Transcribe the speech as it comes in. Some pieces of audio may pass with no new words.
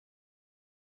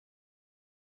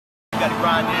got to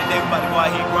grind every day. We about to go out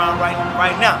here and grind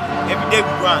right now. Every day we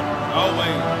grind.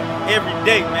 Always. Every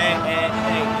day, man. And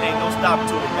ain't no stop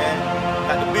to it, man.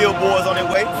 Got the billboards on their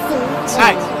way.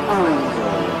 Nice.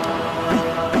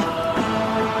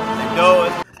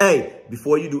 Hey,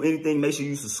 before you do anything, make sure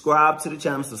you subscribe to the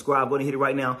channel. Subscribe. Go ahead and hit it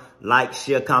right now. Like,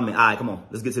 share, comment. All right, come on.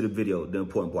 Let's get to the video, the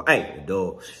important part. Hey, the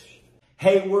dog.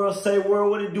 Hey, world, say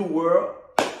world. What it do, world?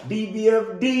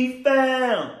 DBFD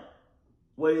fam.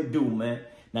 What it do, man?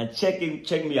 Now, check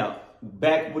me out.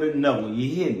 Back with another one.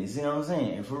 You hear me? See what I'm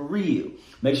saying? For real.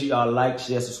 Make sure y'all like,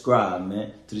 share, subscribe,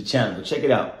 man, to the channel. But check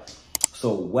it out.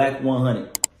 So, Wack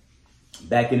 100.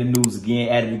 Back in the news again,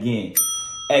 at it again.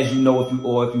 As you know, if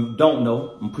you don't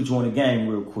know, I'm gonna put you on the game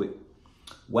real quick.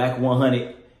 Wack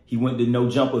 100, he went to No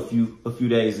Jump a few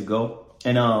days ago,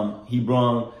 and he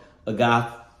brung a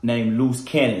guy named LUCE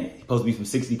Cannon. He's supposed to be from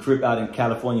 60 Crip out in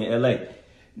California, LA.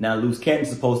 Now, LUCE Cannon's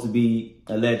supposed to be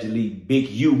allegedly Big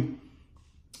U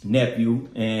nephew,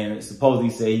 and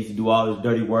supposedly say he used to do all this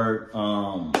dirty work.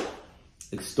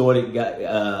 Extorted,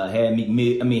 had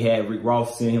Rick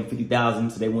Ross send him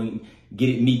 $50,000 so they wouldn't get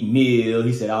it Meek Mill.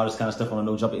 He said all this kind of stuff on a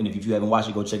No Jumper interview. If you haven't watched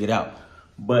it, go check it out.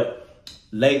 But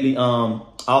lately,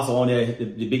 also on there,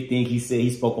 the big thing he said, he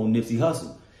spoke on Nipsey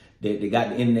Hussle. They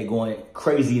got the internet going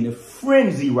crazy in a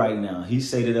frenzy right now. He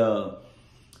said that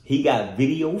he got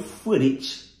video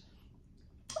footage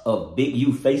of Big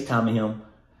U FaceTiming him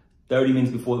 30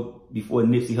 minutes before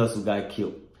Nipsey Hussle got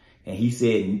killed. And he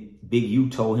said Big U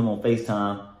told him on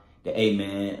FaceTime that, hey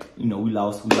man, you know, we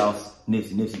lost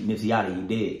Nipsey out of here,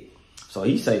 dead. So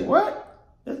he say, what?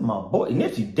 That's my boy.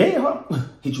 Nipsey dead, huh?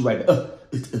 Hit you right there.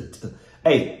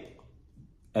 Hey,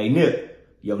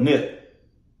 Nip. Yo, Nip,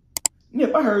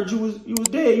 I heard you was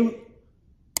dead.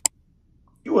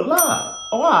 You alive.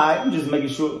 Oh, all right. I'm just making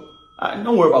sure.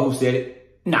 Don't worry about who said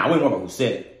it. Nah, we ain't worry about who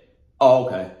said it. Oh,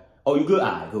 okay. Oh, you good?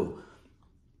 All right, cool.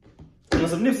 You know,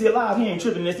 so Nipsey alive, he ain't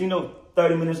tripping. Next thing you know,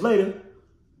 30 minutes later,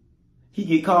 he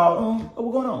get called, oh,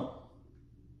 what going on?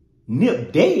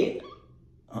 Nip dead.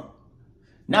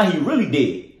 Now he really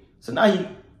dead. So now he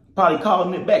probably called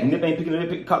Nip back. Nip ain't picking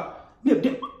it up.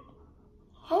 Nip,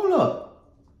 hold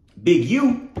up. Big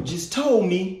U just told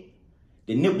me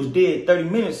that Nip was dead 30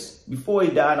 minutes before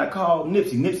he died. And I called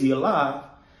Nipsey. Nipsey alive.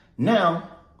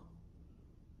 Now,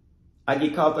 I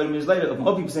get called 30 minutes later from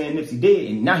other people saying Nipsey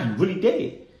dead. And now he really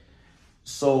dead.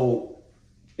 So,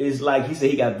 it's like he said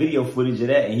he got video footage of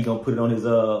that. And he gonna put it on his,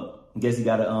 I guess he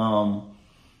got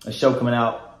a show coming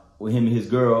out with him and his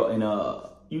girl. And,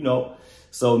 you know,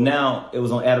 so now it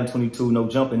was on Adam 22, No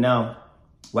Jumping. Now,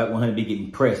 Wack 100 be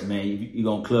getting pressed, man. You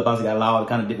go on Clubhouse, they got a lot of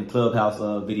kind of different Clubhouse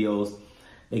videos.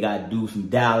 They got dudes from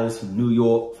Dallas, from New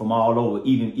York, from all over,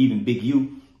 even Big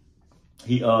U.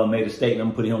 He made a statement. I'm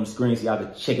gonna put it on the screen so y'all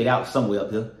can check it out somewhere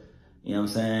up here. You know what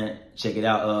I'm saying? Check it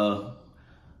out.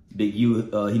 Big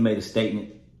U, he made a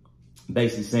statement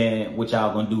basically saying what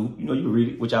y'all gonna do. You know, you read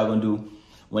it, what y'all gonna do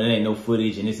when there ain't no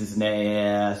footage and this and that.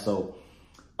 Yeah, so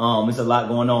it's a lot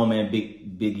going on, man.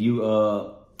 Big U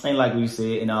ain't like what you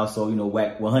said, and also, you know,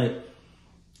 Wack 100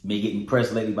 been getting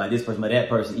pressed lately by this person, by that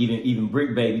person. Even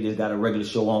Brick Baby just got a regular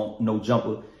show on No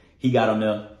Jumper. He got on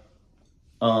there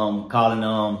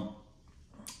calling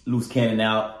LUCE Cannon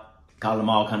out, calling him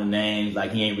all kind of names,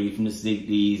 like he ain't really from the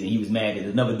 60s, and he was mad at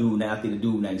another dude. Now I think the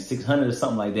dude named 600 or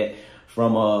something like that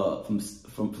from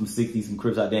 60s, some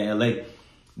Crips out there in LA.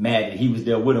 Mad that he was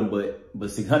there with him, but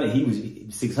 600,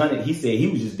 he said he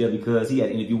was just there because he had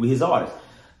an interview with his artist.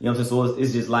 You know what I'm saying? So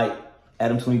it's just like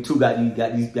Adam 22 got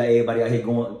everybody out here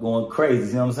going crazy.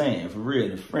 You know what I'm saying? For real,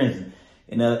 the friends,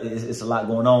 and it's a lot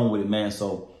going on with it, man.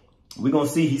 So we're gonna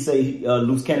see. He say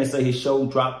LUCE Cannon say his show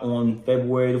dropped on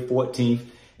February the 14th,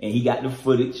 and he got the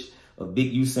footage of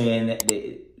Big U saying that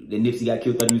Nipsey got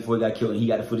killed 30 minutes before he got killed, and he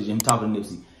got the footage of him talking to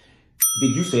Nipsey.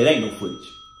 Big U said ain't no footage.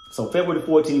 So February the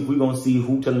 14th, we're going to see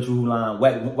who telling the truth, who lying.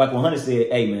 Wack 100 said,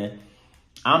 hey, man,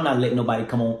 I'm not letting nobody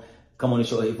come on the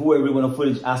show. If whoever really want no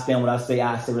footage, I stand what I say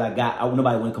what I got.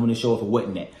 Nobody want to come on the show if it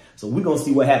wasn't that. So we're going to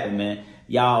see what happened, man.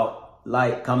 Y'all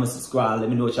like, comment, subscribe. Let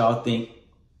me know what y'all think.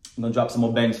 I'm going to drop some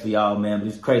more bangers for y'all, man. But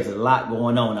it's crazy. A lot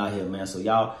going on out here, man. So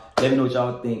y'all, let me know what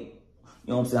y'all think. You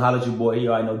know what I'm saying? Holla at your boy.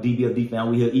 You already know DBFD fan.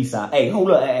 We here east side. Hey,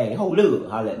 hold up. Hey, hold up.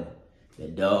 Holla at me.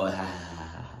 That dog.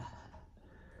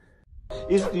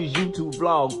 It's this YouTube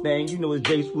vlog thing. You know it's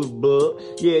J Swift Bug.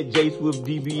 Yeah, J Swift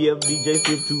DBFD, J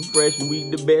Swift Too Fresh, and we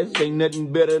the best. Ain't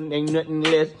nothing better, ain't nothing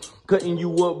less. Cutting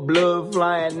you up, blood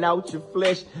flying out your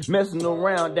flesh. Messing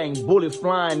around, dang bullets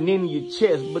flying in your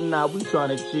chest. But nah, we trying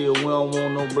to chill. We don't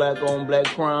want no black on black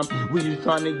crime. We just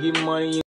trying to get money.